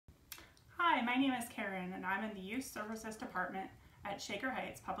Hi, my name is Karen and I'm in the Youth Services Department at Shaker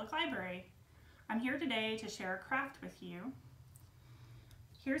Heights Public Library. I'm here today to share a craft with you.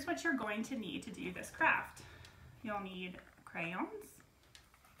 Here's what you're going to need to do this craft. You'll need crayons,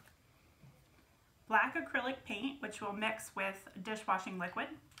 black acrylic paint, which will mix with dishwashing liquid,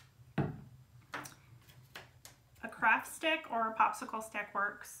 a craft stick or a popsicle stick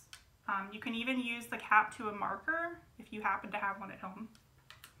works. You can even use the cap to a marker if you happen to have one at home.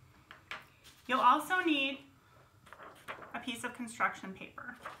 You'll also need a piece of construction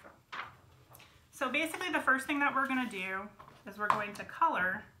paper. So basically the first thing that we're going to do is we're going to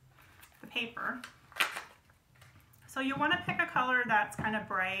color the paper. So you want to pick a color that's kind of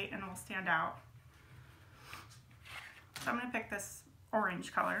bright and will stand out. So I'm going to pick this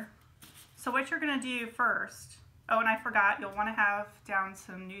orange color. So what you're going to do first, oh, and I forgot, you'll want to have down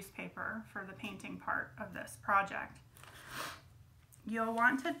some newspaper for the painting part of this project. You'll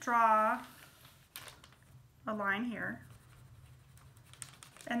want to draw a line here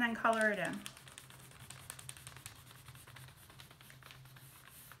and then color it in.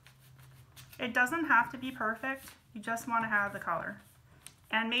 It doesn't have to be perfect, you just want to have the color.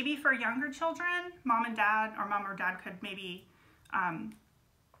 And maybe for younger children, mom or dad could maybe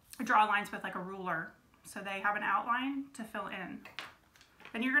draw lines with like a ruler so they have an outline to fill in.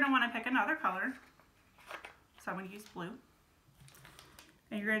 Then you're going to want to pick another color. So I'm going to use blue.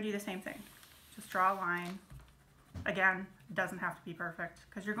 And you're going to do the same thing. Just draw a line. Again, it doesn't have to be perfect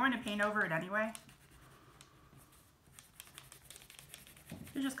because you're going to paint over it anyway.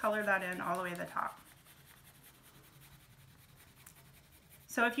 You just color that in all the way to the top.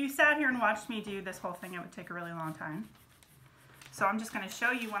 So if you sat here and watched me do this whole thing, it would take a really long time. So I'm just going to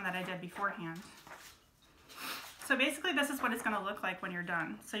show you one that I did beforehand. So basically this is what it's going to look like when you're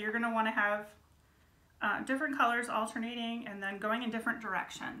done. So you're going to want to have different colors alternating and then going in different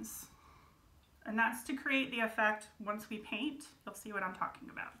directions. And that's to create the effect once we paint. You'll see what I'm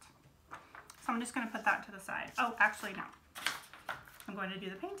talking about. So I'm just going to put that to the side. Oh, actually no. I'm going to do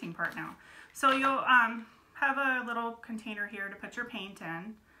the painting part now. So you'll have a little container here to put your paint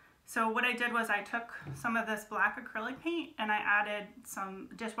in. So what I did was I took some of this black acrylic paint and I added some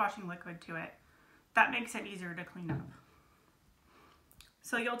dishwashing liquid to it. That makes it easier to clean up.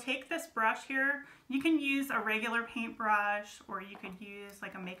 So you'll take this brush here. You can use a regular paintbrush or you could use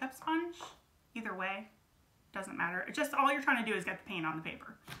like a makeup sponge. Either way, doesn't matter. It's just all you're trying to do is get the paint on the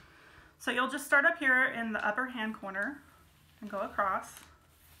paper. So you'll just start up here in the upper hand corner and go across.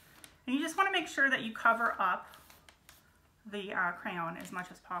 And you just want to make sure that you cover up the crayon as much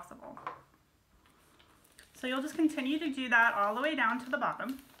as possible. So you'll just continue to do that all the way down to the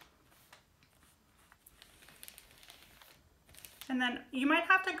bottom. And then you might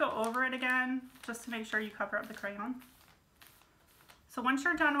have to go over it again just to make sure you cover up the crayon. So once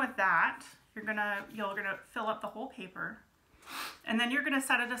you're done with that, you're gonna fill up the whole paper and then you're gonna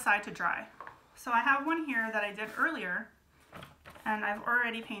set it aside to dry. So I have one here that I did earlier and I've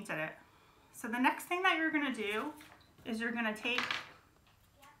already painted it. So the next thing that you're gonna do is you're gonna take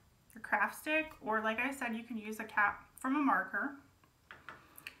your craft stick, or like I said, you can use a cap from a marker,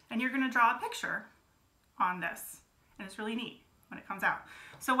 and you're gonna draw a picture on this. And it's really neat when it comes out.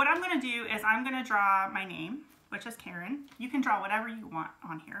 So what I'm gonna do is I'm gonna draw my name, which is Karen. You can draw whatever you want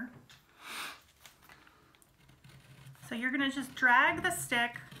on here. So you're gonna just drag the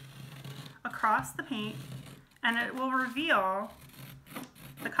stick across the paint and it will reveal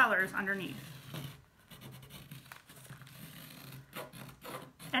the colors underneath.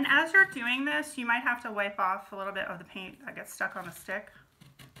 And as you're doing this, you might have to wipe off a little bit of the paint that gets stuck on the stick.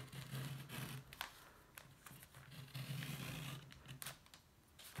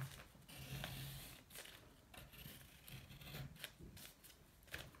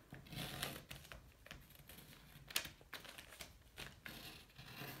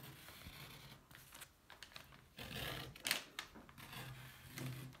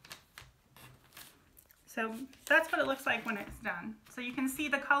 So that's what it looks like when it's done. So you can see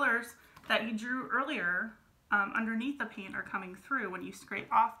the colors that you drew earlier underneath the paint are coming through when you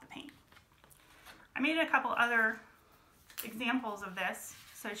scrape off the paint. I made a couple other examples of this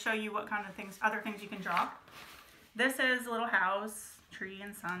to show you what kind of things, other things you can draw. This is a little house, tree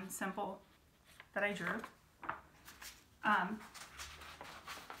and sun, simple, that I drew.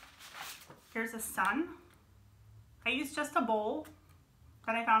 Here's a sun. I used just a bowl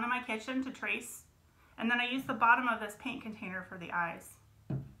that I found in my kitchen to trace. And then I use the bottom of this paint container for the eyes.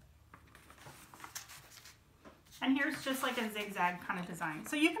 And here's just like a zigzag kind of design.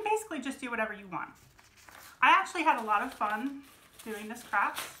 So you can basically just do whatever you want. I actually had a lot of fun doing this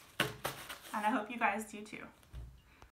craft, and I hope you guys do too.